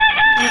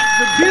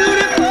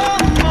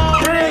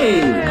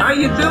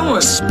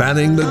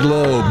spanning the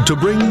globe to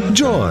bring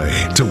joy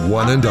to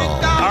one and all.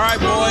 All right,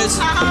 boys,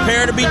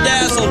 prepare to be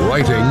dazzled.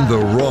 Righting the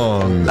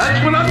wrongs.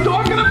 That's what I'm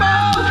talking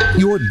about!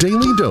 Your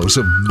daily dose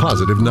of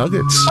positive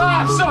nuggets. Oh,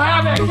 I'm so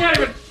happy I can't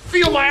even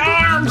feel my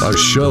arms! A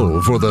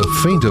show for the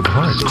faint of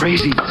heart. It's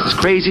crazy, it's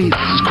crazy,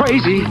 it's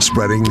crazy.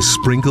 Spreading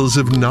sprinkles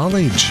of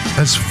knowledge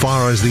as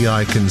far as the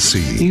eye can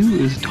see. You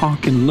is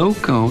talking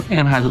loco,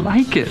 and I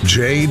like it.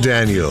 Jay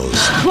Daniels.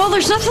 Well,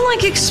 there's nothing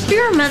like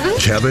experimenting.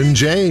 Kevin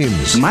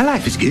James. My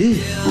life is good,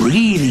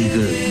 really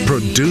good.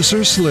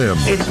 Producer Slim.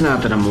 It's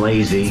not that I'm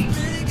lazy.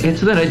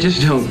 It's that I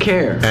just don't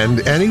care.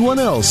 And anyone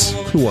else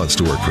who wants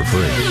to work for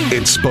free.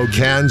 It's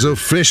Spokane's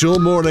official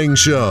morning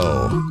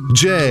show.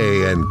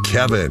 Jay and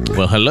Kevin.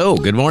 Well, hello.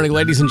 Good morning,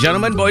 ladies and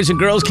gentlemen, boys and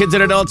girls, kids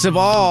and adults of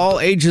all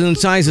ages and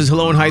sizes.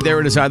 Hello and hi there.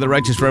 It is I, the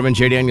Righteous Reverend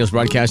Jay Daniels,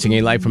 broadcasting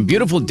a live from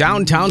beautiful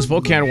downtown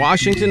Spokane,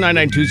 Washington,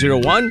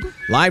 99201.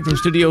 Live from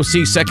Studio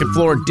C, second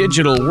floor,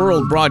 Digital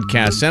World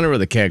Broadcast Center of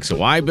the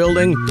KXOY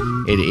building.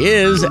 It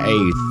is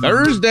a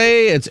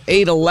Thursday. It's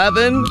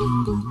 8/11,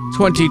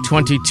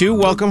 2022.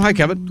 Welcome. Hi,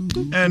 Kevin.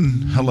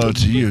 And hello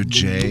to you,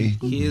 Jay.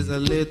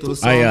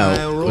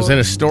 I was in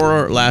a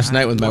store last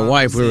night with my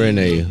wife. We were in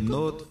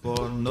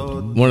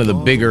one of the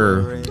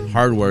bigger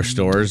hardware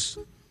stores.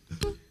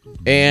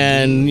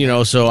 And,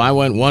 so I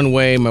went one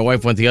way. My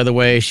wife went the other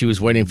way. She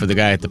was waiting for the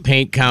guy at the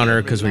paint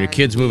counter because when your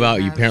kids move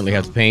out, you apparently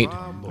have to paint.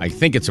 I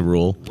think it's a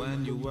rule.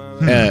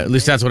 At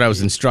least that's what I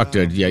was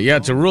instructed. Yeah,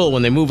 it's a rule.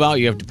 When they move out,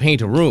 you have to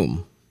paint a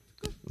room.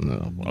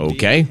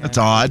 Okay. That's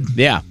odd.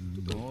 Yeah.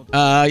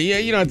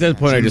 At that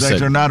point, I just said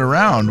they're not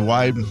around.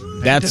 Why?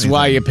 That's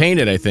why you paint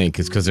it, I think.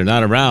 It's because they're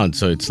not around.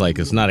 So it's like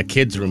it's not a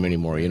kid's room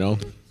anymore,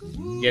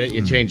 Get it?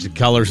 You change the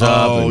colors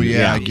up. Oh,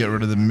 yeah. Get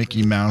rid of the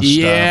Mickey Mouse stuff.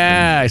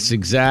 Yes,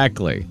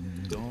 exactly.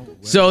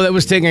 So that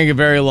was taking a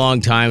very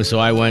long time. So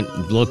I went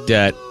and looked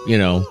at,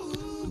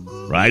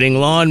 riding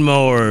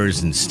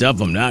lawnmowers and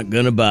stuff I'm not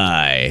going to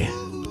buy.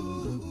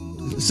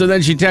 So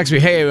then she texts me,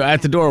 hey,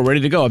 at the door,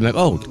 ready to go. I'm like,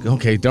 oh,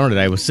 okay, darn it.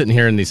 I was sitting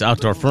here in these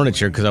outdoor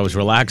furniture because I was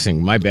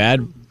relaxing. My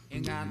bad.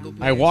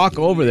 I walk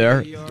over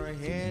there,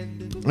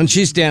 and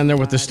she's standing there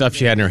with the stuff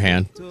she had in her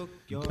hand.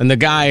 And the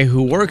guy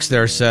who works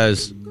there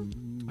says,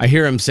 I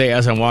hear him say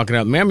as I'm walking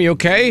up, ma'am, you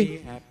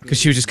okay? Because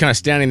she was just kind of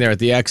standing there at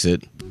the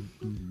exit.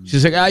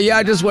 She's like,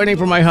 yeah, just waiting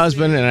for my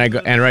husband. And I go,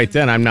 and right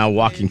then I'm now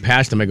walking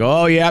past him. I go,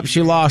 oh, yeah,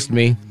 she lost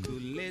me.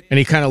 And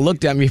he kind of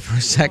looked at me for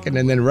a second.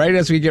 And then right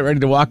as we get ready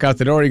to walk out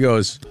the door, he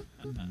goes,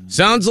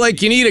 sounds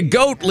like you need a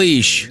goat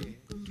leash.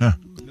 Huh.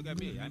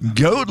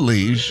 Goat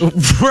leash?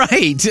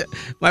 Right.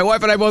 My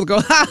wife and I both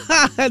go, ha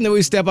ha. And then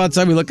we step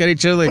outside. We look at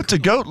each other like, what's a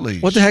goat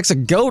leash? What the heck's a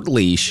goat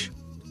leash?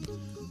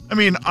 I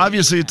mean,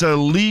 obviously it's a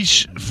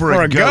leash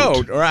for a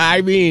goat. Or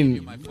I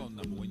mean,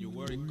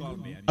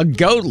 a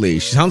goat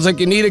leash. Sounds like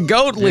you need a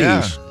goat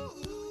leash. Yeah.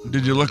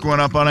 Did you look one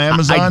up on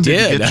Amazon? I did.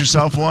 Did you get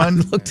yourself one?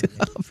 I looked it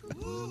up.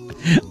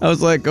 I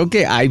was like,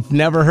 okay, I've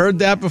never heard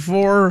that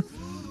before.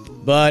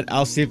 But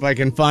I'll see if I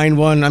can find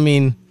one. I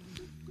mean,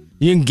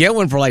 you can get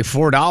one for like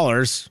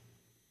 $4.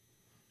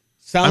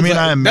 I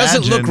imagine,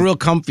 doesn't look real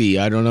comfy.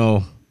 I don't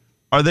know.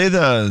 Are they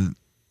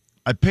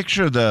I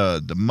picture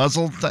the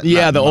muzzle.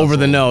 Yeah, the over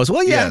the nose.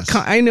 Well, yeah, yes.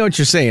 I know what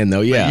you're saying though.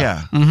 Yeah.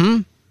 Yeah.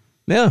 Mm-hmm.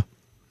 Yeah.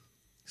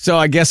 So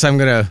I guess I'm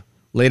going to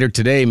later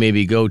today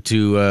maybe go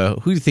to,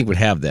 who do you think would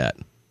have that?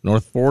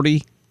 North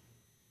 40?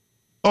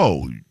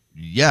 Oh,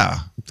 yeah.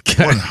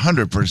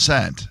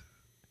 100%.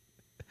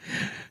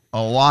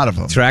 A lot of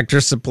them.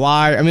 Tractor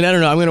Supply. I mean, I don't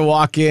know. I'm going to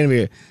walk in and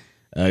be,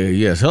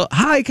 yes.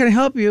 Hi, can I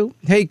help you?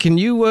 Hey, can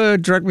you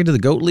direct me to the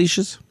goat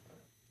leaches?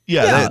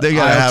 Yeah, they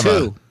got to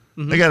have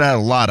they got to have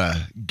a lot of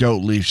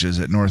goat leashes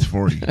at North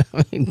 40.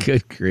 I mean,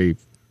 good grief.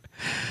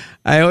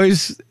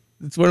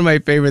 It's one of my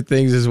favorite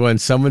things is when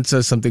someone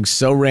says something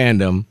so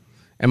random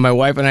and my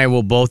wife and I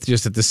will both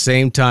just at the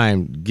same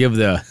time give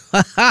the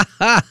ha ha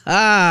ha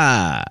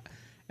ha.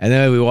 And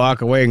then we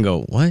walk away and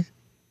go, what?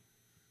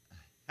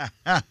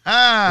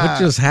 What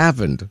just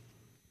happened?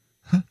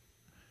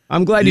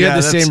 I'm glad you had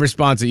the same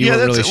response that you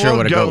weren't really sure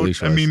what a goat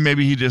leash was. I mean,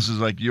 maybe he just was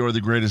like, you're the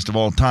greatest of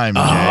all time,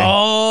 Jay.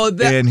 Oh,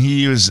 and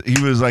he was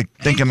like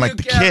thinking like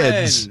the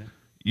kids,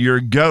 you're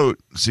a goat,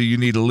 so you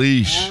need a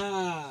leash.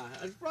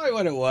 That's probably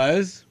what it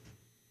was.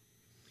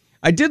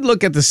 I did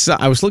look at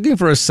I was looking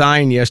for a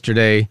sign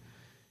yesterday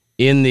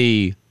in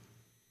the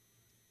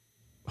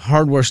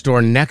hardware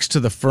store next to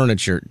the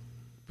furniture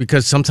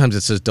because sometimes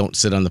it says don't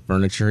sit on the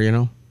furniture,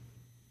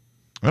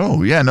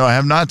 Oh, yeah. No, I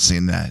have not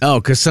seen that. Oh,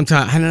 because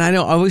sometimes, and I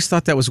always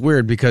thought that was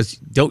weird because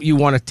don't you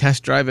want to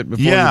test drive it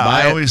before you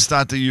buy it? I always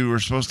thought that you were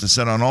supposed to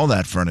sit on all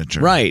that furniture.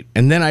 Right.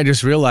 And then I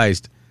just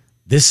realized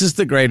this is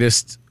the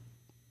greatest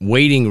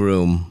waiting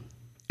room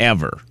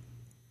ever.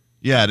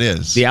 Yeah, it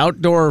is. The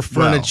outdoor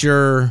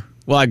furniture,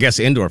 well, I guess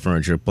indoor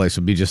furniture place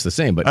would be just the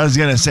same. But I was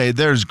going to say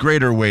there's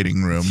greater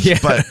waiting rooms,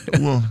 but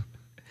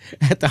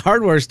at the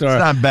hardware store. It's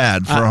not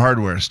bad for a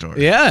hardware store.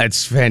 Yeah,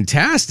 it's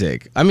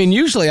fantastic. I mean,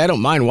 usually I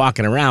don't mind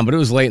walking around, but it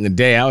was late in the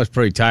day. I was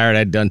pretty tired.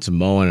 I'd done some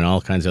mowing and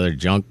all kinds of other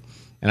junk.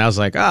 And I was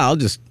like, I'll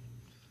just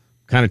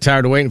kind of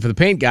tired of waiting for the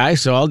paint guy,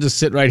 so I'll just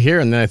sit right here.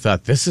 And then I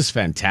thought, this is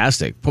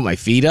fantastic. Put my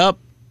feet up.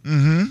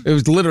 Mm-hmm. It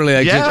was literally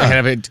like, Yeah. I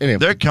had it.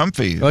 They're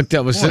comfy. I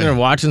was sitting there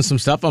watching some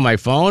stuff on my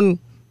phone.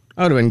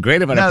 That would have been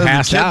great if I'd Now have that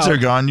passed the kids out. are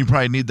gone, you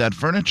probably need that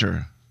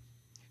furniture.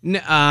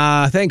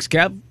 Thanks,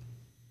 Kev.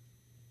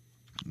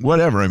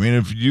 Whatever. I mean,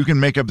 if you can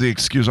make up the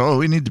excuse,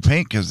 we need to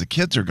paint because the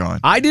kids are gone.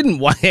 I didn't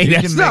want. Hey,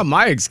 that's not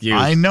my excuse.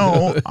 I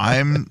know.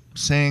 I'm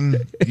saying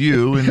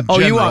you in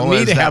general you want me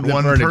as to that have the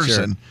one furniture.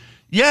 person.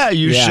 Yeah,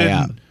 you should.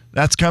 Yeah.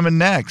 That's coming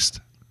next.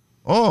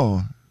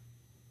 Oh,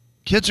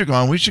 kids are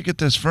gone. We should get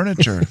this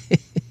furniture.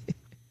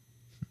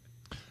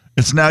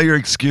 It's now your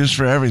excuse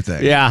for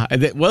everything. Yeah.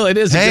 Well, it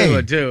is a good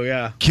one, too.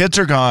 Yeah. Kids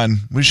are gone.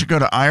 We should go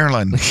to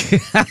Ireland.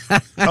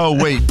 Oh,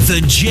 wait.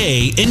 The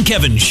Jay and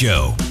Kevin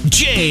Show.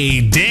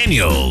 Jay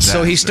Daniels.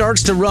 So he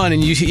starts to run,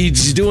 and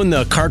he's doing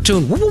the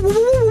cartoon.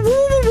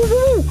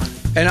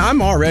 And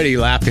I'm already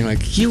laughing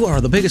like, you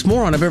are the biggest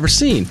moron I've ever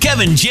seen.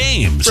 Kevin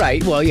James.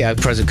 Right. Well, yeah,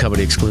 present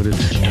company excluded.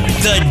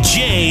 The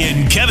Jay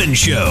and Kevin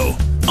Show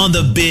on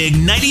the Big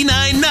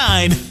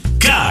 99.9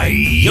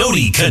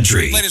 Coyote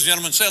Country. Ladies and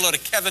gentlemen, say hello to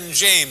Kevin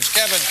James.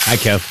 Kevin. Hi,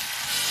 Kev.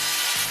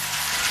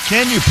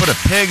 Can you put a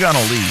pig on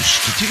a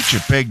leash to teach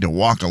your pig to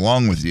walk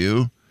along with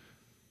you?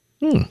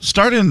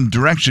 Start in the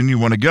direction you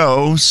want to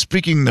go,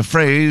 speaking the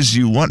phrase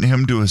you want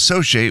him to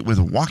associate with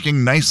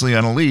walking nicely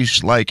on a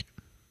leash, like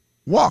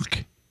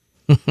walk.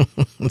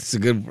 That's a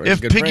good word.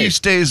 If Piggy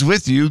stays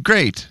with you,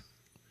 great.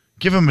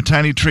 Give him a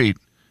tiny treat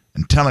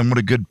and tell him what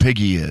a good pig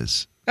he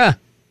is.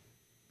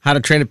 How to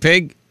train a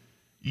pig?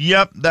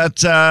 Yep,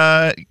 that's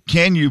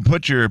can you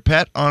put your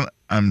pig on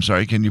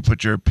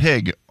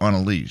a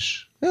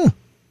leash?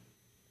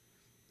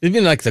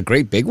 Even like the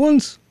great big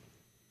ones?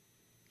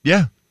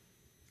 Yeah.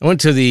 I went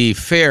to the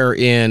fair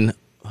in,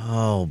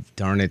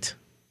 darn it.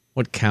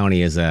 What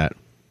county is that?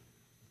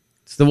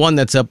 It's the one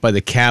that's up by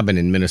the cabin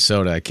in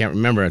Minnesota. I can't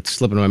remember. It's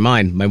slipping my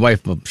mind. My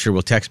wife, I'm sure,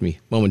 will text me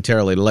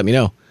momentarily to let me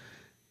know.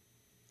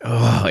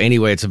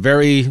 Anyway, it's a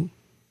very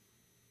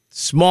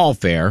small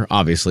fair,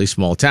 obviously,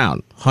 small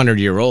town.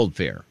 100-year-old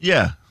fair.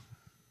 Yeah.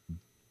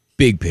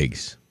 Big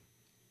pigs.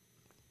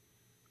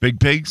 Big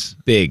pigs?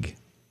 Big.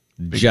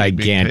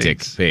 Gigantic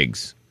big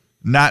pigs.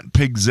 Not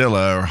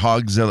Pigzilla or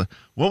Hogzilla.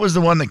 What was the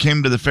one that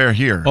came to the fair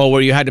here? Oh,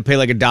 where you had to pay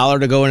like $1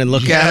 to go in and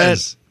look at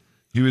it?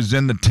 He was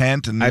in the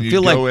tent, and I then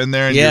feel you'd go like- in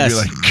there, and yes.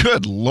 you'd be like,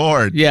 good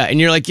Lord. Yeah, and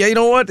you're like, yeah, you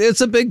know what? It's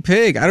a big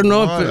pig. I don't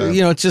know if,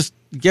 it's just,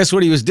 guess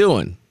what he was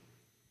doing?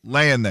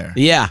 Laying there.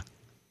 Yeah.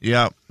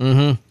 Yep.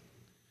 Mm-hmm.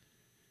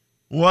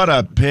 What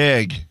a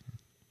pig.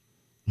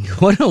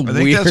 What a I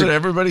think that's what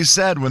everybody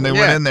said when they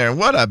went in there.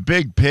 What a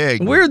big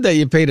pig. Weird that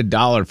you paid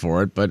 $1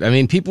 for it, but I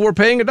mean, people were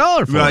paying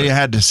 $1 for Well, it. you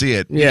had to see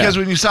it. Yeah. Because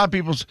when you saw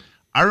people's...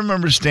 I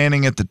remember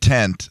standing at the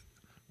tent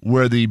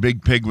where the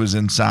big pig was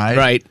inside.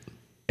 Right.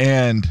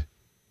 And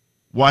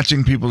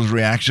watching people's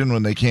reaction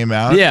when they came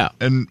out. Yeah.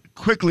 And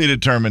quickly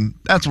determined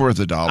that's worth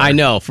 $1. I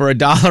know. For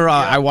 $1,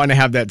 I want to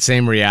have that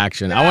same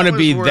reaction. I want to was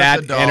be worth that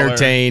 $1.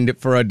 entertained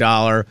for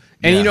 $1.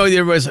 And Yeah.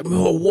 everybody's like,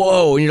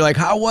 whoa. And you're like,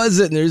 how was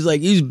it? And there's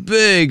like, he's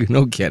big.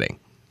 No kidding.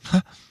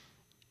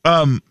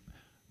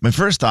 My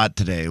first thought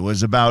today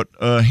was about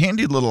a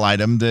handy little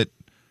item that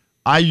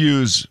I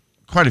use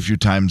quite a few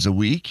times a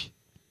week.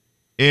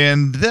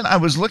 And then I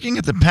was looking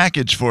at the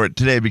package for it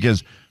today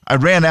because I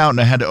ran out and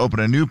I had to open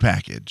a new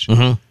package.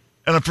 Mm-hmm.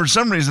 And for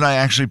some reason, I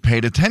actually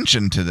paid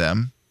attention to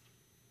them.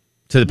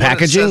 To the What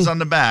packaging? it says on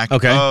the back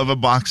of a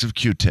box of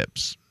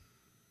Q-tips.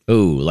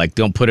 Ooh, like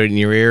don't put it in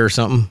your ear or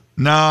something?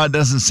 No, it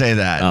doesn't say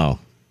that. Oh.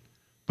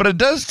 But it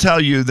does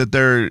tell you that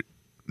they're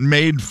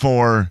made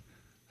for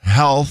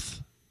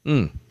health,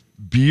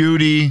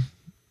 beauty.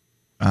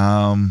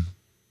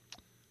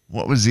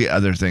 What was the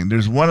other thing?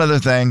 There's one other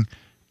thing.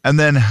 And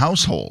then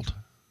household.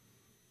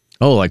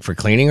 Oh, like for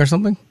cleaning or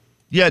something?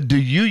 Yeah. Do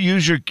you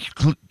use your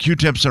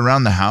Q-tips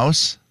around the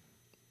house?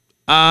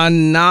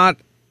 Not.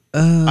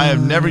 I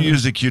have never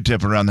used a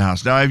Q-tip around the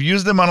house. Now, I've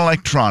used them on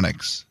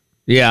electronics.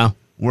 Yeah.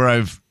 Where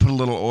I've put a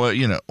little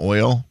oil,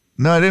 oil.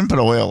 No, I didn't put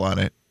oil on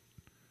it.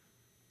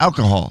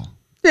 Alcohol.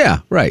 Yeah,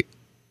 right.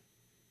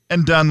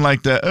 And done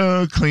like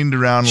cleaned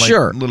around like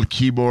Sure. a little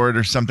keyboard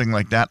or something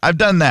like that. I've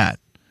done that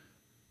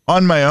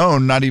on my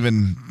own, not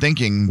even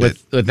thinking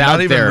Without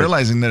not even their-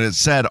 realizing that it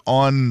said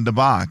on the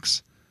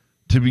box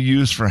to be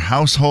used for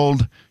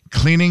household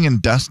cleaning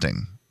and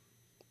dusting.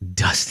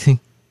 Dusting.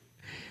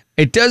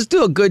 It does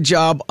do a good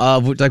job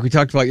of, like we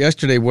talked about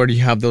yesterday, where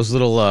you have those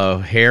little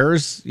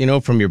hairs,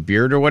 from your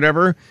beard or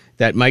whatever,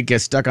 that might get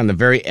stuck on the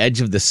very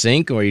edge of the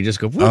sink, or you just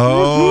go. Whoop, whoop, whoop,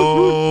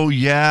 whoop. Oh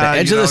yeah, The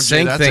edge of the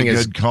sink that's thing a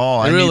is- good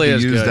call. it I really need to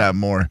is use good. that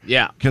more.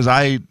 Yeah. because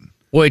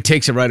Well, it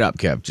takes it right up,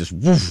 Kev. Just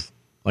woof,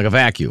 like a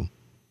vacuum.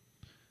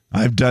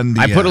 I've done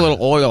the. I put a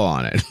little oil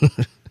on it.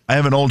 I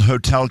have an old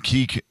hotel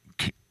key.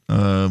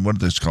 What are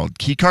those called?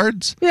 Key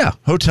cards? Yeah.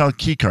 Hotel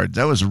key cards.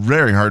 That was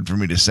very hard for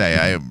me to say.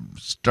 I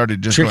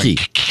started just Tricky.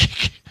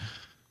 going,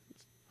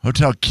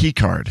 hotel key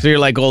card. So you're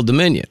like Old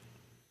Dominion.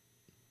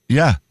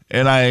 Yeah.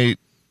 And I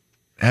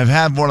have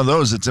had one of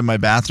those that's in my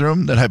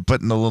bathroom that I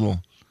put in the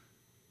little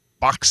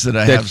box that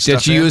I have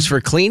stuff that you in. use for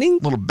cleaning?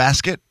 Little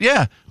basket.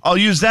 Yeah. I'll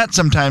use that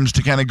sometimes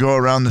to kind of go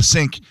around the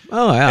sink.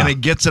 Oh, yeah. And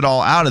it gets it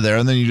all out of there,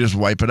 and then you just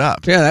wipe it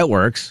up. Yeah, that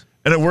works.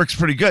 And it works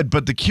pretty good.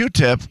 But the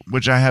Q-tip,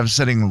 which I have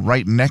sitting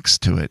right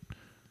next to it,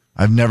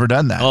 I've never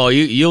done that. Oh,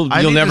 you'll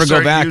never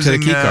go back to the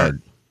key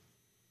card.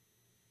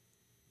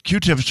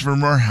 Q-tips for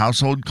more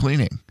household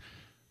cleaning.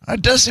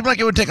 It does seem like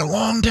it would take a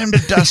long time to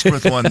dust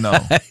with one, though.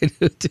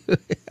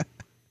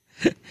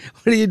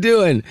 What are you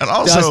doing? And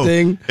also,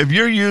 dusting? If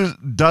you're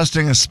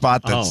dusting a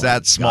spot that's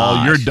that small,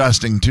 gosh. you're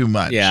dusting too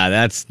much.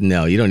 Yeah,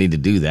 no, you don't need to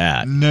do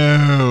that.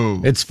 No.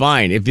 It's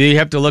fine. If you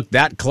have to look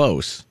that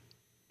close.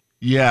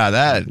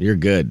 Yeah, you're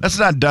good. That's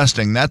not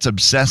dusting. That's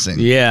obsessing.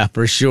 Yeah,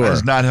 for sure.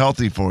 That's not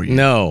healthy for you.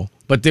 No.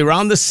 But the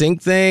around the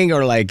sink thing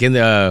or like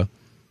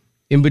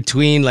in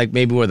between, like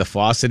maybe where the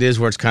faucet is,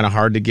 where it's kind of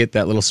hard to get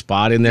that little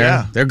spot in there.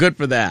 Yeah. They're good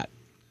for that.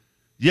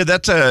 Yeah,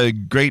 that's a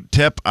great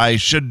tip. I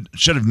should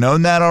have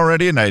known that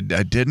already, and I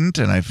didn't,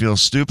 and I feel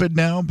stupid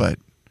now, but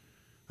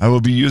I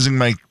will be using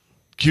my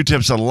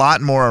Q-tips a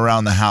lot more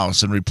around the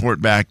house and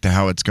report back to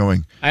how it's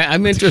going.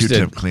 I'm interested.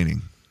 Q-tip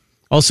cleaning.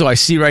 Also, I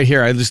see right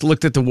here, I just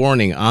looked at the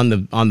warning on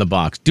the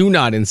box. Do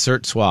not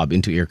insert swab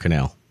into ear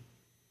canal.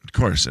 Of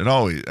course, it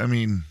always, I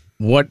mean...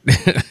 What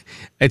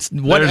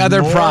there's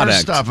other more product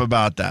stuff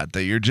about that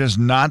you're just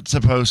not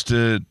supposed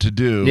to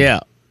do. Yeah.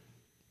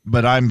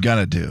 But I'm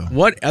gonna do.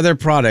 What other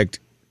product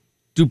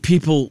do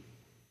people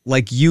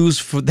like use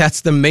for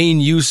that's the main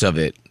use of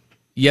it?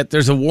 Yet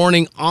there's a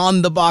warning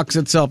on the box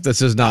itself that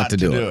says not to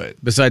do it.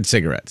 Besides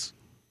cigarettes.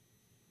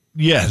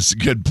 Yes,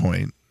 good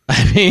point.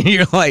 I mean,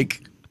 you're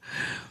like,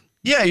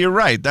 yeah, you're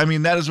right. I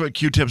mean, that is what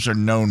Q-tips are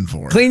known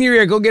for. Clean your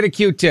ear, go get a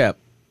Q-tip.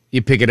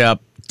 You pick it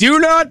up. Do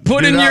not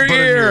put in your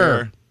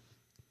ear.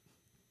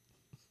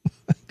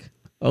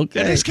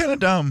 Okay. It is kind of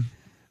dumb.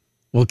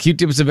 Will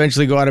Q-tips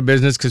eventually go out of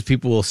business because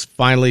people will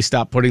finally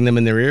stop putting them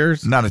in their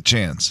ears? Not a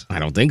chance. I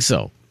don't think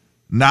so.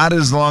 Not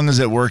as long as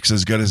it works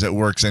as good as it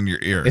works in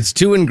your ear. It's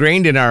too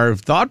ingrained in our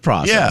thought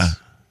process. Yeah.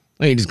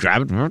 Well, you just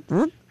grab it.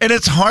 And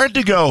it's hard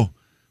to go,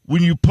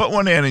 when you put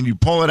one in and you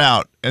pull it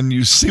out and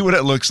you see what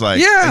it looks like.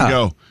 Yeah. And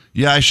go,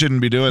 yeah, I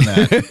shouldn't be doing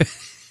that.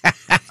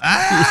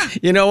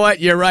 You know what?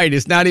 You're right.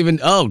 It's not even,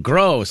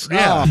 gross.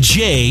 Yeah.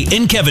 Jay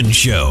and Kevin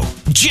Show.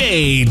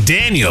 Jay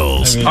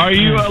Daniels. Are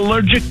you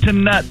allergic to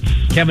nuts?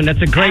 Kevin,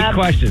 that's a great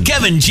question.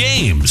 Kevin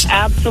James.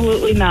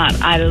 Absolutely not.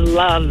 I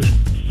love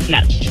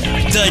nuts.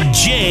 The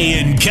Jay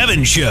and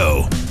Kevin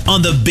Show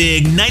on the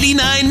Big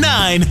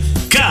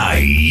 99.9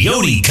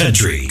 Coyote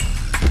Country.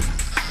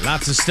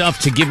 Lots of stuff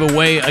to give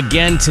away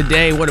again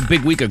today. What a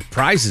big week of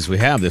prizes we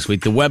have this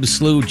week. The Webb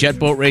Slew jet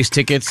boat race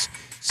tickets,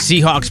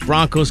 Seahawks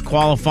Broncos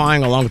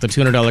qualifying along with the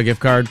 $200 gift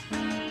card,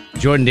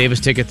 Jordan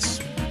Davis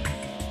tickets,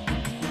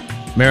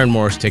 Maren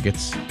Morris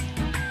tickets,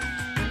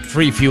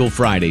 Free Fuel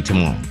Friday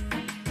tomorrow.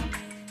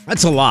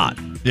 That's a lot.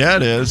 Yeah,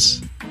 it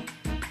is.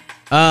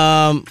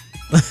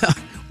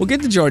 We'll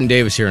get to Jordan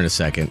Davis here in a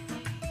second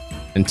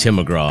and Tim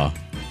McGraw.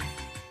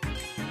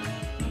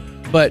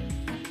 But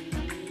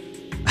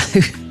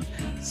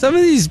some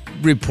of these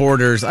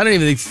reporters, I don't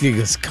even think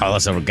let's call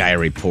us a guy a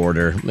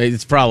reporter.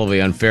 It's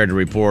probably unfair to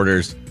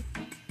reporters.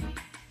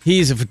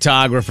 He's a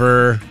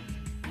photographer.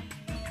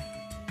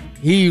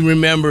 He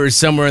remembers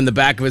somewhere in the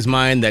back of his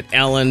mind that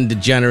Ellen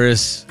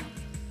DeGeneres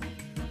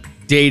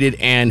dated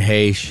Anne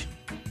Heche.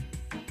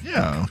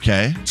 Yeah,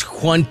 okay.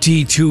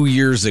 22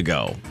 years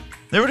ago.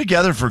 They were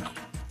together for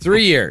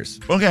 3 years.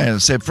 Okay,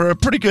 I'd say for a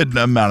pretty good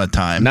amount of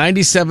time.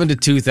 97 to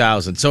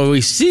 2000. So he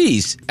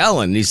sees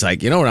Ellen, and he's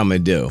like, you know what I'm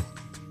going to do?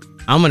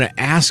 I'm going to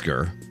ask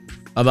her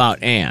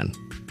about Anne.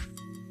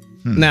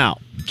 Now,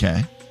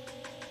 okay.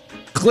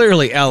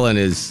 Clearly Ellen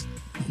is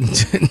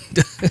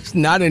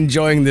not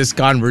enjoying this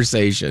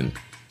conversation.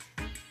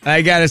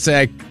 I got to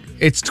say,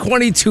 it's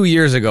 22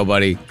 years ago,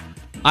 buddy.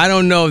 I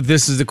don't know if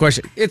this is the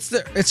question.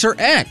 It's her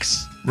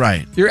ex.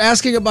 Right. You're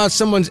asking about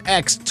someone's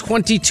ex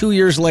 22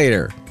 years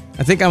later.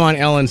 I think I'm on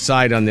Ellen's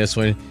side on this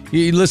one.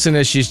 You listen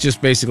as she's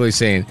just basically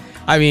saying,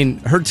 I mean,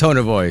 her tone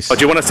of voice. Do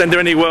you want to send her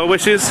any well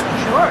wishes? Sure.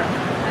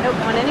 I don't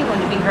want anyone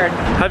to be hurt.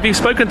 Have you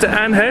spoken to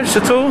Anne Heche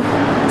at all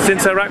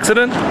since her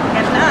accident?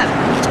 Have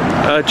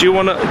not. Do you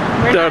want to...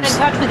 We're not in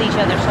touch with each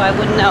other, so I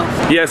wouldn't know.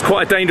 Yeah, it's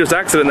quite a dangerous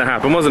accident that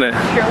happened, wasn't it?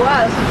 Sure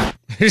was.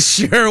 It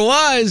sure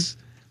was.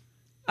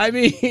 I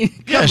mean,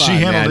 yeah, she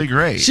handled it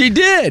great. She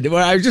did.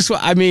 Well,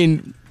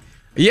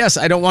 yes,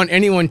 I don't want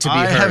anyone to be hurt.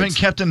 I haven't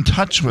kept in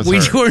touch with her. We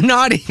were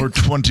not for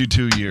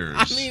 22 years.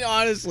 I mean,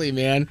 honestly,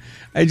 man,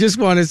 I just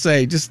want to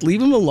say, just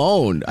leave him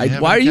alone.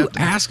 Why are you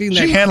asking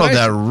that? She handled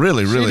question? that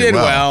really, really she did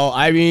well.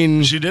 I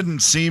mean, she didn't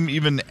seem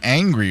even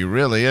angry,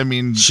 really. I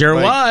mean, sure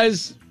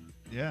was.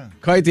 Yeah,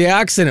 quite the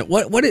accident.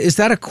 What is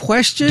that a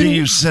question? Do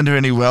you send her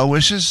any well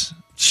wishes?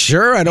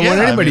 Sure, I don't want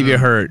anybody to be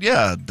hurt.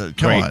 Yeah,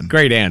 come on.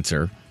 Great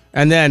answer.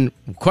 And then,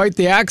 quite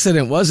the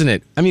accident, wasn't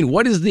it? I mean,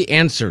 what is the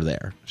answer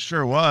there?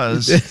 Sure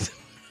was.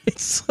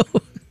 It's so...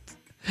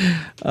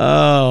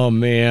 Oh,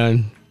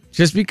 man.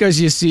 Just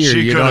because you see her,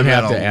 you don't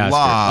have to ask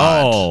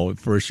her. Oh,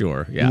 for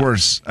sure. Yeah.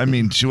 Worse. I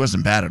mean, she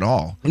wasn't bad at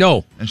all.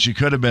 No. And she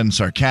could have been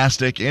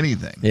sarcastic,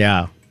 anything.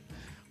 Yeah.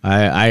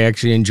 I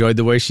actually enjoyed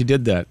the way she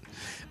did that.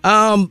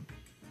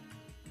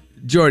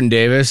 Jordan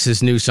Davis,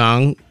 his new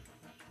song,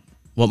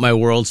 What My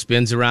World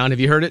Spins Around. Have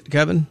you heard it,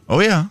 Kevin? Oh,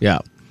 yeah. Yeah.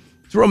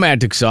 It's a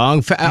romantic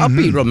song,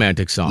 upbeat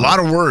romantic song. A lot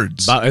of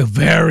words.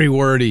 Very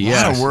wordy,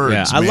 yes. A lot of words,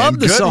 yeah. man. I love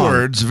the good song. Good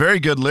words, very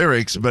good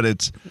lyrics, but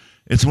it's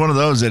one of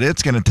those that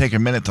it's going to take a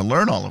minute to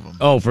learn all of them.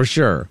 Oh, for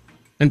sure.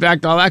 In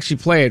fact, I'll actually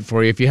play it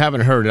for you. If you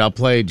haven't heard it, I'll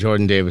play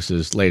Jordan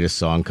Davis's latest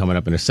song coming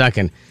up in a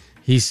second.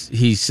 He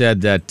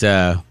said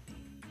that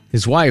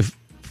his wife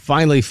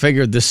finally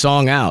figured this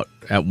song out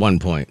at one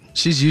point.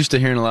 She's used to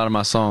hearing a lot of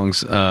my songs,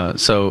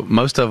 so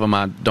most of them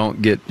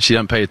she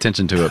doesn't pay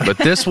attention to it. But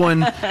this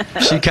one,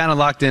 she kind of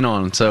locked in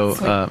on,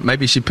 so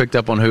maybe she picked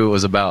up on who it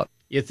was about.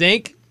 You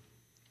think?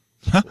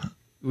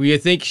 You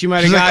think she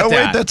might have got like,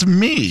 that? Wait, that's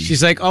me.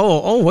 She's like,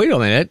 oh, wait a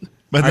minute.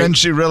 But then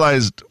she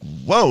realized,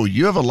 whoa,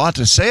 you have a lot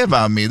to say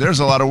about me. There's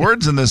a lot of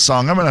words in this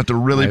song. I'm going to have to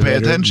really pay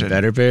attention.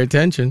 Better pay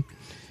attention.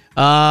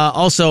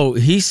 Also,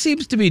 he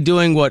seems to be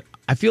doing what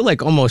I feel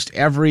like almost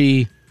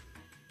every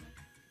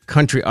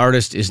country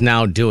artist is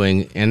now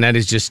doing, and that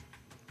is just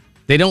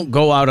they don't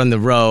go out on the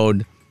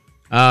road,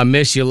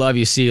 miss you, love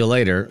you, see you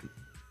later.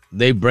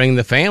 They bring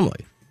the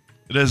family.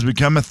 It has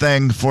become a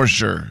thing for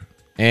sure.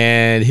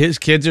 And his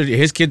kids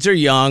are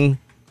young,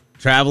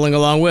 traveling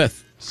along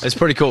with. It's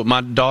pretty cool.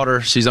 My daughter,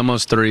 she's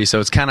almost 3,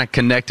 so it's kind of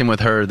connecting with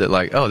her that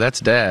like, oh,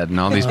 that's Dad, and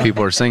all these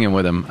people are singing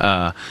with him.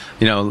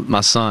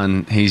 My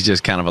son, he's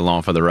just kind of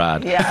along for the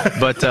ride. Yeah.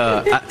 But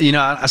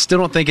I still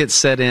don't think it's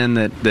set in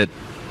that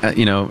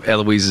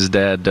Eloise's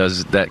dad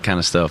does that kind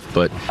of stuff.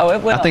 But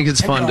it will. I think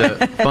it's fun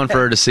for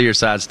her to see her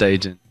side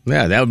stage.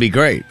 Yeah, that would be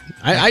great.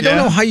 I don't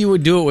know how you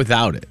would do it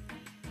without it.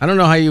 I don't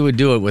know how you would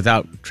do it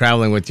without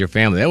traveling with your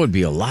family. That would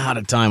be a lot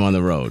of time on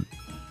the road.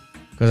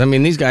 Because,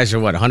 these guys are,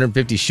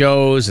 150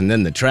 shows and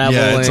then the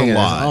traveling. Yeah, it's a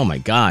lot. Oh, my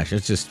gosh.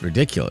 It's just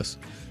ridiculous.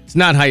 It's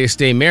not how you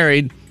stay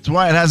married. It's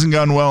why it hasn't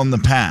gone well in the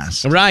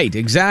past. Right,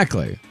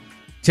 exactly.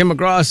 Tim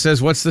McGraw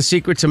says, what's the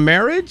secret to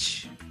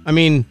marriage?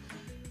 Tim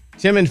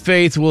and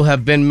Faith will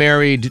have been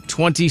married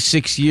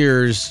 26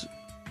 years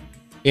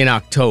in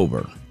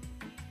October.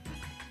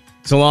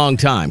 It's a long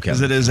time, Kevin.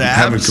 Is it his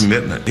having abs?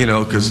 commitment,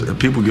 because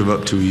people give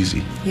up too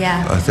easy.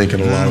 Yeah. I think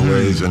in a lot of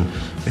ways,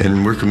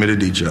 and we're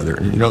committed to each other.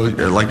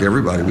 Like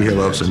everybody, we have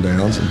ups and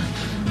downs, and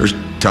there's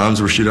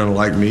times where she doesn't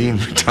like me,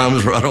 and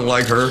times where I don't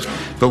like her,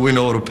 but we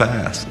know it'll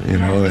pass.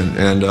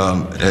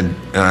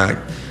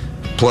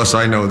 Plus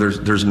I know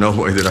there's no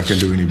way that I can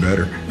do any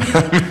better.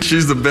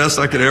 She's the best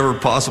I could ever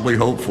possibly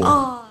hope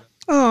for.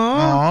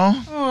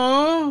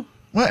 Aww.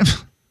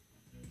 What?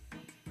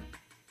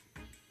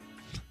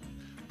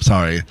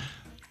 Sorry.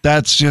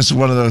 That's just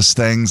one of those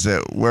things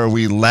where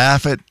we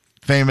laugh at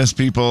famous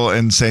people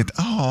and say,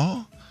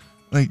 oh,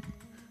 like,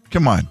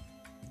 come on.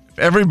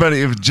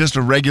 If just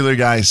a regular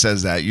guy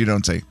says that, you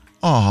don't say,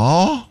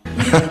 oh.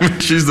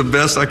 She's the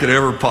best I could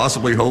ever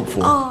possibly hope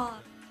for.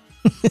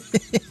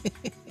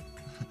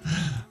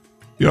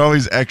 You're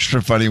always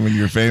extra funny when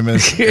you're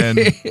famous and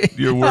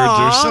your words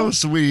are so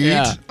sweet.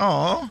 Yeah.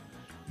 Aw.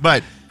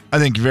 But I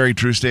think very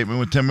true statement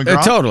with Tim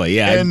McGraw. Totally,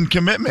 yeah. And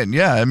commitment.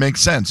 Yeah, it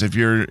makes sense. If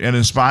you're in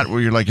a spot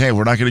where you're like, hey,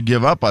 we're not going to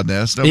give up on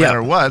this no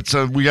matter what,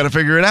 so we got to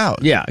figure it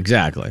out. Yeah,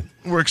 exactly.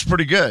 Works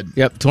pretty good.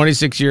 Yep,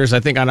 26 years, I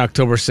think on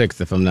October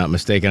 6th, if I'm not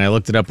mistaken. I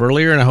looked it up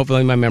earlier, and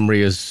hopefully my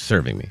memory is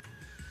serving me.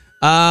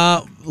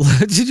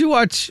 Did you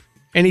watch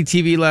any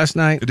TV last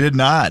night? I did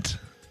not.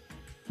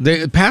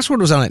 The password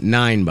was on at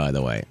 9, by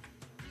the way.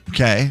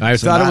 Okay. I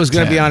thought it was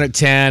going to be on at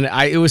 10.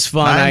 It was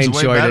fun. 9's I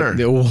enjoyed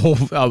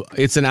it.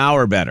 It's an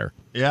hour better.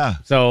 Yeah.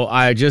 So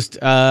I just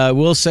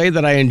will say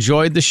that I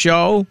enjoyed the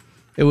show.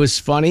 It was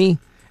funny.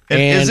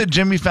 And is it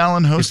Jimmy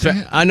Fallon hosting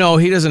it? I know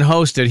he doesn't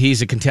host it.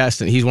 He's a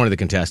contestant. He's one of the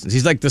contestants.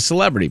 He's like the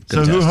celebrity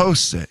contestant. So who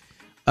hosts it?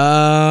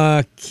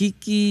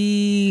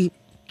 Kiki.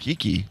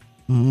 Kiki.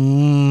 Do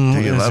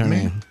you love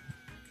me?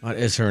 What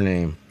is her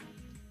name?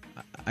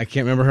 I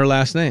can't remember her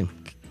last name.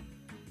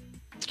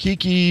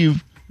 Kiki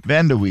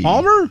Vanderwee.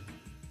 Palmer?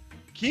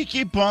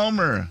 Kiki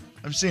Palmer.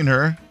 I've seen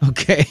her.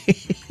 Okay.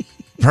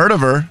 Heard of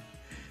her.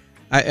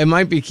 It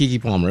might be Kiki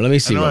Palmer. Let me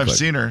see. I know real I've quick.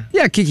 seen her.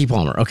 Yeah, Kiki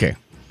Palmer. Okay.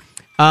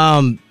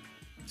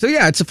 So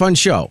yeah, it's a fun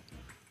show.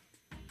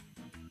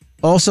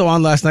 Also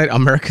on last night,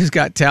 America's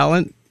Got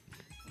Talent,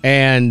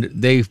 and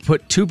they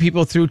put 2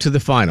 people through to the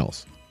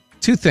finals.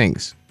 2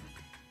 things.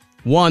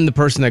 1, the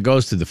person that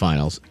goes to the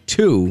finals.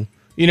 2,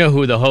 you know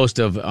who the host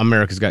of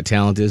America's Got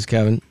Talent is,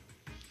 Kevin?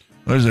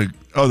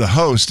 The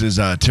host is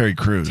Terry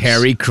Crews.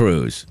 Terry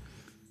Crews.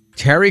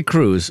 Terry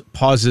Crews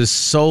pauses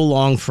so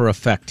long for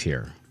effect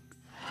here.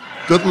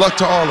 Good luck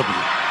to all of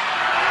you.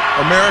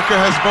 America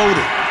has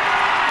voted.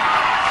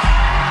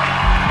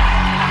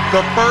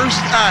 The first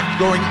act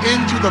going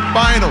into the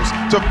finals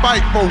to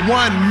fight for $1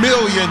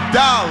 million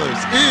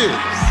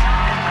is...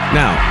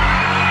 Now,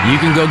 you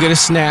can go get a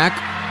snack.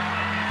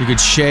 You could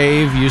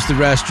shave, use the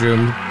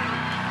restroom.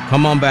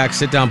 Come on back,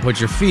 sit down,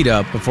 put your feet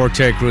up before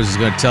Terry Crews is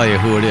going to tell you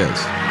who it is.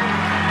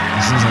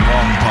 This is a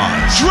long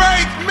pause.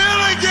 Drake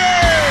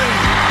Milligan!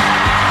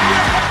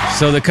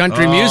 So the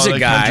country music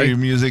guy. Country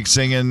music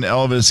singing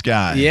Elvis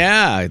guy.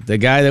 Yeah, the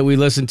guy that we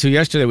listened to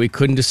yesterday, we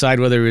couldn't decide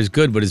whether he was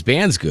good, but his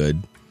band's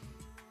good.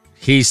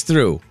 He's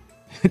through.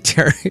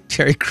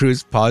 Terry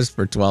Crews paused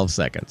for 12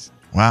 seconds.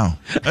 Wow.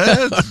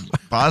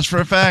 Pause for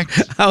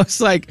effect. I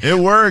was like... It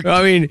worked.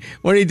 I mean,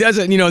 when he does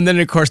it, and then,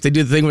 of course, they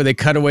do the thing where they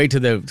cut away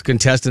to the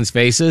contestants'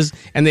 faces,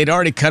 and they'd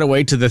already cut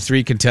away to the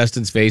 3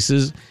 contestants'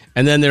 faces,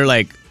 and then they're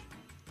like,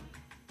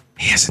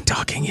 he isn't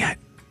talking yet.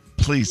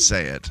 Please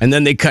say it. And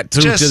then they cut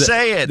through Just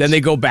say it. Then they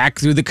go back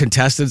through the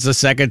contestants a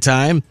second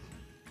time.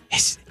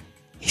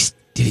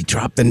 Did he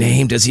drop the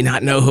name? Does he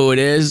not know who it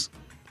is?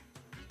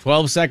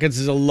 12 seconds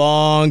is a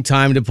long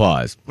time to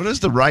pause. What is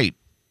the right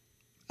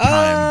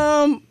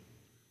time?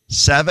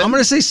 7? I'm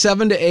going to say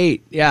 7 to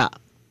 8. Yeah.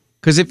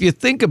 Because if you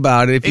think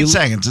about it, 8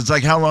 seconds. It's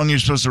like how long you're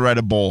supposed to ride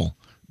a bowl.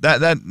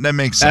 That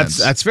makes sense.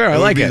 That's fair. I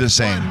like it. It would be the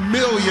same. $1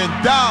 million is.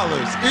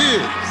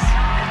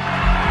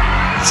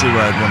 Let's see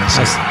what I'd want to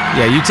say.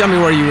 Yeah, you tell me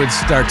where you would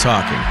start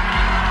talking.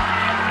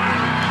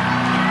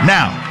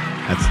 Now.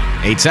 That's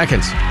 8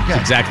 seconds. Okay.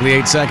 Exactly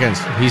 8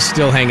 seconds. He's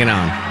still hanging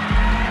on.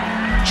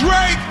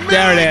 Drake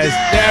There it is.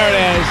 There it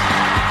is.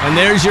 And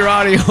there's your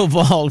audio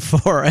vault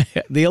for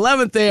the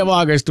 11th day of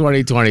August,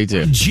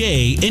 2022.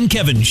 Jay and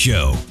Kevin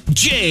Show.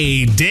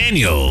 Jay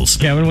Daniels.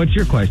 Kevin, what's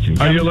your question?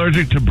 Are you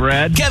allergic to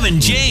bread? Kevin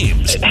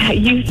James.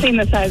 You've seen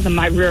the size of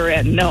my rear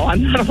end. No,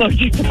 I'm not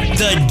allergic to bread.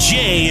 The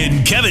Jay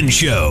and Kevin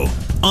Show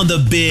on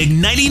the Big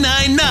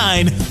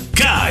 99.9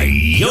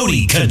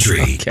 Coyote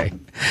Country. Okay.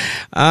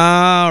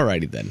 All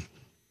righty then.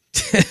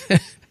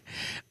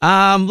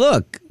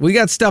 Look, we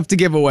got stuff to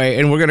give away,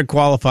 and we're going to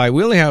qualify.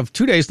 We only have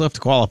 2 days left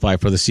to qualify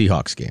for the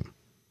Seahawks game.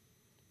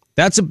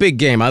 That's a big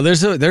game.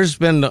 It's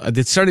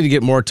starting to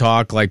get more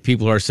talk, like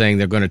people are saying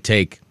they're going to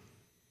take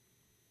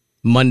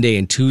Monday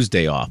and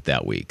Tuesday off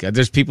that week.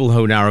 There's people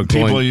who now are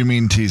going... People, you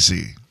mean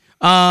TC?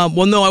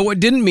 Well, no, I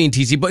didn't mean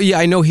TC, but yeah,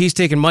 I know he's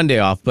taking Monday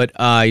off, but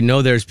I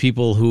know there's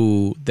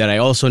people that I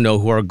also know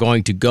who are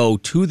going to go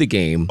to the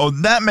game. Oh,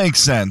 that makes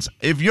sense.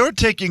 If you're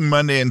taking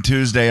Monday and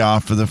Tuesday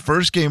off for the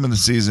first game of the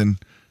season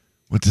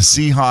with the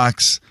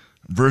Seahawks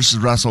versus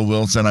Russell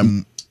Wilson,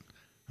 I'm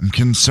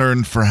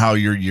concerned for how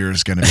your year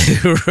is going to be.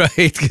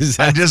 Right, because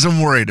I just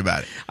am worried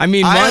about it. I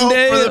mean, Monday,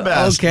 I hope for the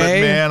best,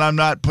 okay. But man, I'm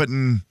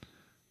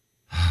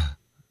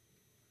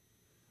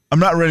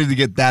not ready to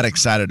get that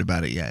excited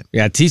about it yet.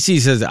 Yeah, TC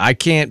says I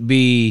can't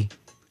be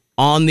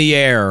on the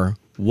air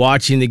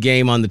watching the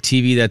game on the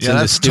TV that's in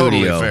the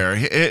studio. Totally fair.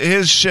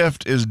 His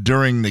shift is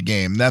during the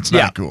game. That's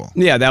not cool.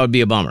 Yeah, that would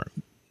be a bummer.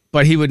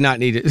 But he would not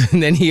need it.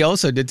 And then he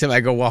also did tell me, I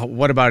go, well,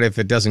 what about if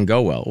it doesn't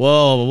go well?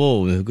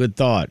 Whoa, good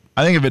thought.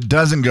 I think if it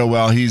doesn't go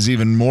well, he's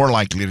even more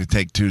likely to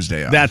take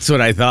Tuesday off. That's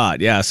what I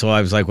thought. Yeah, so I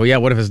was like, well, yeah,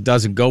 what if it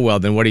doesn't go well?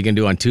 Then what are you going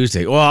to do on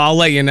Tuesday? Well, I'll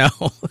let you know.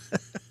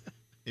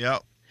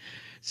 Yep.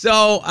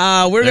 So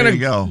we're going to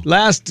go.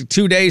 Last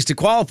 2 days to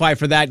qualify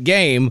for that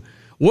game.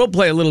 We'll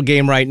play a little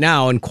game right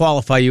now and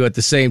qualify you at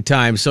the same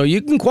time. So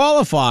you can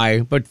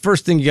qualify, but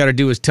first thing you got to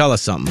do is tell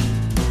us something.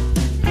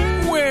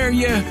 Where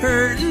you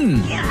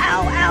hurting?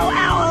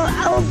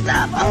 Ow,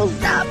 stop.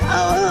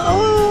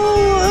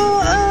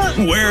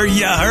 Where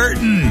you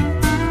hurting?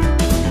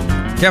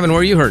 Kevin,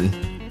 where are you hurting?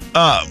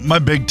 My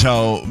big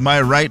toe,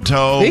 my right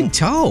toe. Big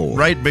toe?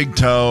 Right big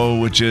toe,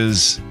 which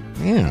is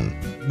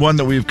one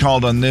that we've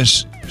called on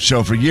this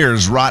show for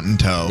years, rotten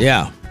toe.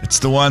 Yeah. It's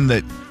the one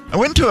that I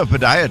went to a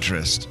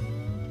podiatrist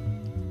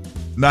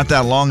not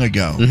that long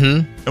ago.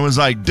 Mm-hmm. It was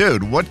like,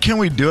 dude, what can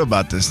we do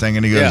about this thing?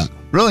 And he goes,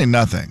 really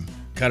nothing.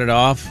 Cut it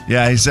off?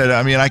 Yeah, he said,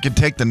 I mean, I could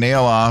take the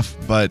nail off,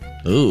 but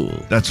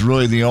that's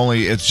really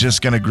it's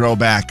just going to grow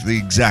back the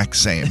exact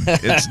same.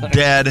 It's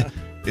dead.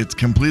 It's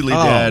completely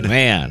dead. Oh,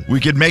 man.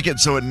 We could make it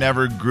so it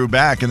never grew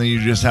back, and then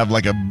you just have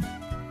like a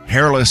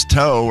hairless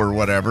toe or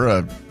whatever,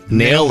 a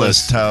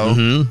nailless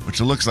toe, which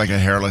looks like a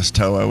hairless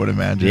toe, I would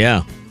imagine.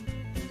 Yeah.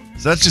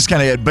 So that's just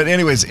kind of it. But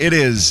anyways,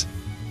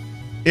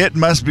 it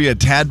must be a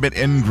tad bit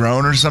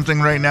ingrown or something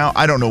right now.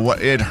 I don't know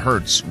what. It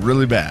hurts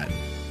really bad.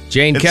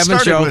 Jane Kevin Show.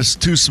 It started with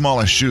too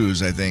small of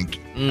shoes, I think.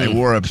 I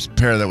wore a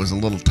pair that was a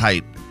little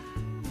tight.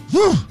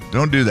 Whew,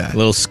 don't do that. A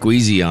little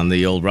squeezy on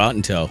the old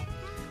rotten toe.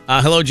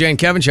 Hello, Jane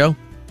Kevin Show.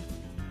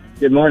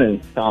 Good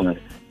morning, Thomas.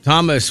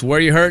 Thomas, where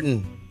are you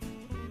hurting?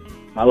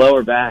 My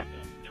lower back.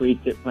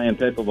 Tweaked it playing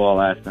pickleball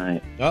last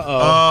night.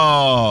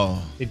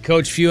 Oh. Did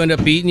Coach Few end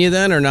up beating you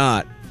then or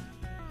not?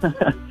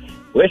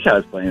 Wish I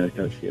was playing with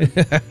Coach Few.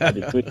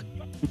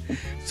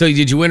 So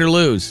did you win or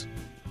lose?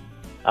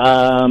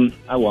 I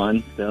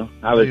won still.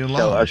 I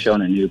was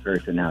showing a new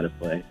person how to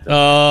play. So.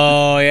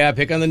 Oh, yeah,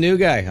 pick on the new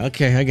guy.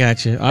 Okay, I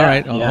got you. All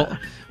right.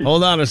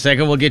 Hold on a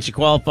second. We'll get you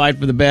qualified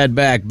for the bad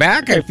back.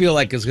 Back, I feel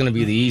like is going to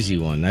be the easy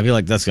one. I feel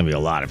like that's going to be a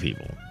lot of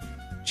people.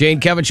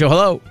 Jane Kevin Show,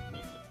 hello.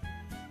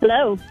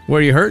 Hello. Where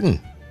are you hurting?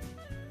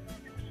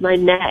 My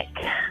neck.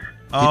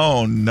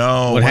 Oh,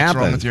 no. What's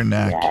happened? Wrong with your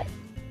neck? Yeah.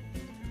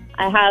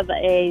 I have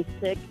a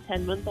sick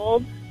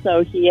 10-month-old,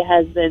 so he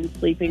has been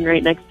sleeping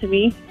right next to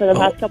me for the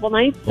past couple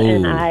nights,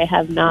 and I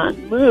have not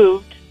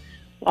moved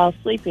while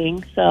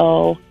sleeping,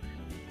 so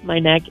my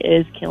neck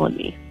is killing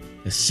me.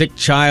 A sick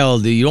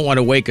child, you don't want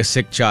to wake a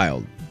sick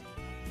child.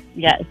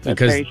 Yes, that's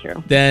Because very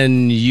true.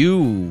 then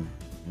you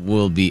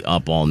will be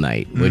up all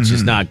night, which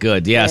is not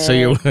good. Yeah, so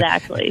you're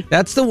Exactly.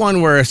 That's the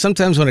one where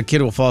sometimes when a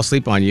kid will fall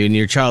asleep on you and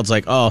your child's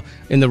like, oh,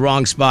 in the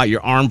wrong spot,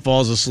 your arm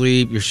falls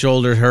asleep, your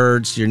shoulder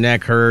hurts, your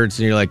neck hurts,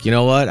 and you're like, you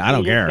know what? I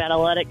don't care. You just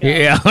gotta let it go.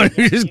 Yeah,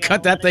 you just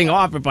cut that thing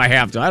off if I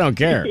have to. I don't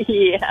care.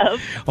 Yep.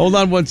 Hold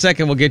on 1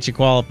 second. We'll get you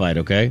qualified,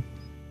 okay?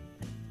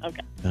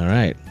 Okay. All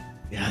right.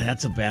 Yeah,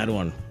 that's a bad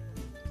one.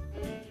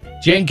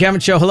 Jay and Kevin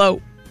Show,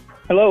 hello.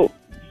 Hello.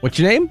 What's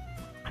your name?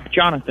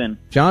 Jonathan.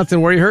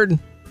 Jonathan, where are you hurting?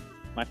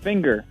 My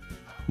finger.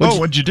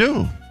 What'd you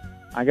do?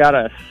 I got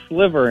a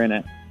sliver in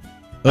it.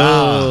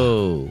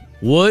 Oh.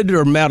 Wood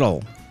or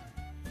metal?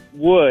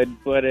 Wood,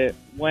 but it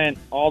went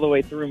all the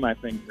way through my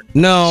finger.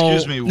 No.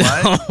 Excuse me,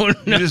 what? No,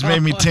 You just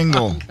made me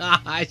tingle.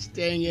 Gosh,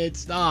 dang it.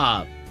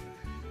 Stop.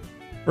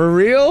 For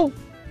real?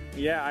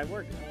 Yeah, I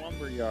work in a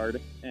lumber yard,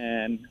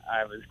 and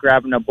I was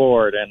grabbing a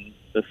board, and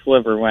the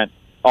sliver went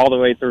all the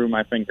way through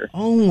my finger.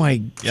 Oh, my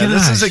gosh. Yeah,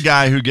 this is a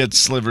guy who gets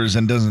slivers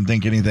and doesn't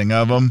think anything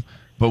of them.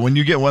 But when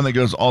you get one that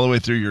goes all the way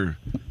through your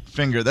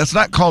finger, that's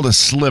not called a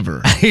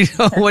sliver.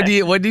 What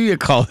do you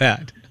call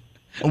that?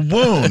 A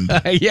wound.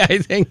 Yeah, I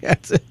think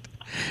that's it.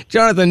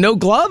 Jonathan, no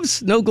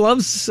gloves? No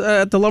gloves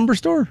at the lumber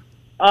store?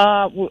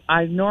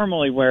 I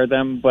normally wear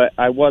them, but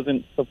I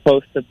wasn't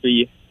supposed to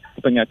be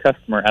helping a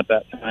customer at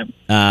that time.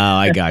 Oh,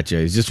 I got you.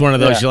 It's just one of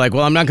those. Yeah. You're like,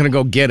 well, I'm not going to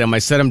go get him. I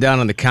set him down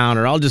on the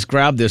counter. I'll just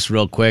grab this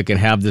real quick and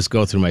have this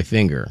go through my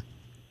finger.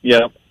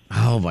 Yep.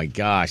 Oh, my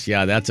gosh.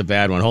 Yeah, that's a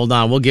bad one. Hold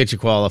on. We'll get you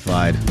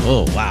qualified.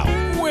 Oh, wow.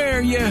 Where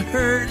you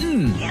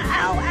hurting?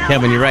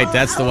 Kevin, you're right.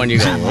 That's the one you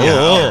go,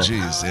 Oh, oh.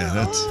 jeez. Yeah,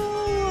 that's...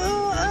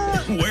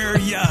 Where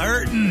you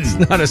hurting?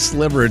 It's not a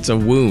sliver. It's a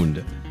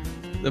wound.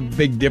 The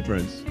big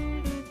difference.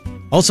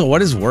 Also,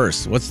 what is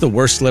worse? What's the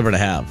worst sliver to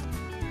have?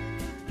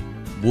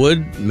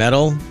 Wood,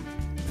 metal?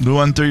 The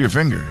one through your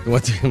finger.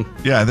 What's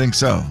Yeah, I think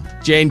so.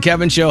 Jane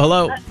Kevin Show,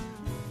 hello.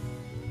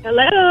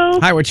 Hello.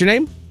 Hi, what's your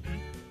name?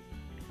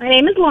 My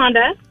name is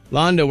Londa.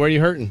 Londa, where are you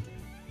hurting?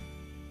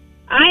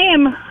 I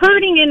am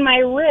hurting in my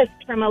wrist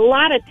from a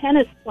lot of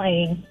tennis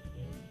playing.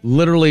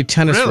 Literally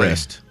tennis Really?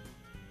 wrist.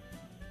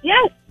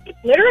 Yes,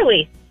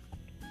 literally.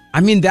 I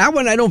mean, that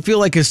one I don't feel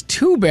like is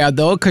too bad,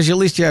 though, because at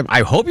least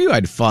I hope you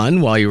had fun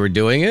while you were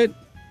doing it.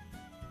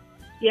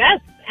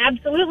 Yes,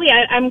 absolutely.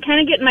 I'm kind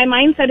of getting my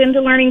mindset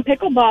into learning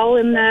pickleball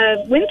in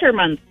the winter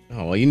months.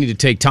 Oh, well, you need to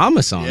take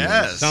Thomas on.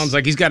 Yes. Sounds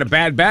like he's got a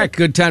bad back.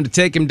 Good time to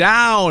take him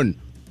down.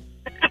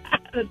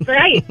 That's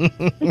right.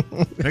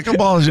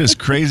 Pickleball is just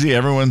crazy.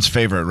 Everyone's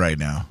favorite right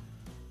now.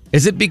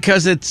 Is it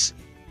because it's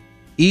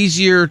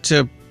easier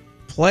to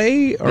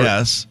play? Or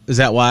Yes. Is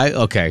that why?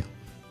 Okay.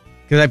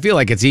 Because I feel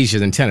like it's easier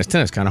than tennis.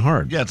 Tennis is kind of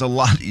hard. Yeah, it's a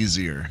lot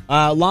easier.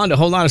 Londa,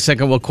 hold on a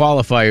second. We'll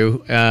qualify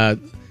you.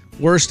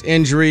 Worst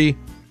injury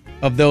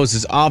of those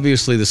is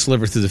obviously the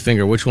sliver through the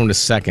finger. Which one is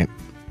second?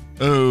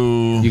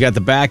 Oh. You got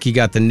the back, you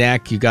got the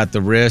neck, you got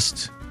the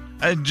wrist.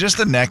 Just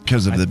the neck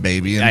because of the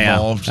baby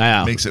involved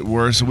makes it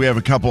worse. We have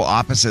a couple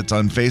opposites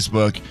on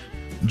Facebook.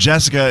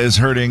 Jessica is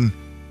hurting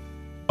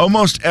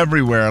almost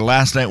everywhere.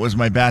 Last night was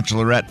my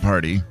bachelorette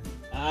party.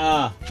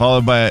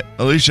 Followed by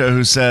Alicia,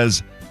 who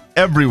says,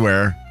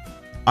 everywhere.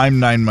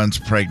 I'm 9 months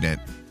pregnant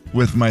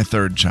with my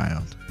third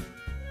child.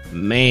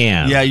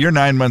 Man. Yeah, you're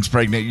 9 months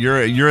pregnant.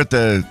 You're at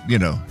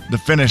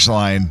the finish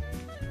line.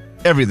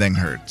 Everything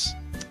hurts.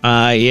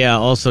 Yeah,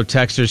 also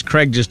texters.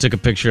 Craig just took a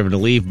picture of an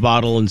Aleve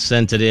bottle and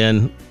sent it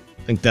in.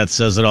 I think that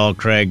says it all,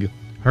 Craig.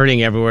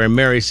 Hurting everywhere.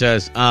 Mary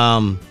says,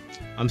 I'm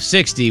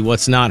 60.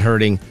 What's not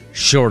hurting?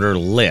 Shorter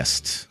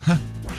list.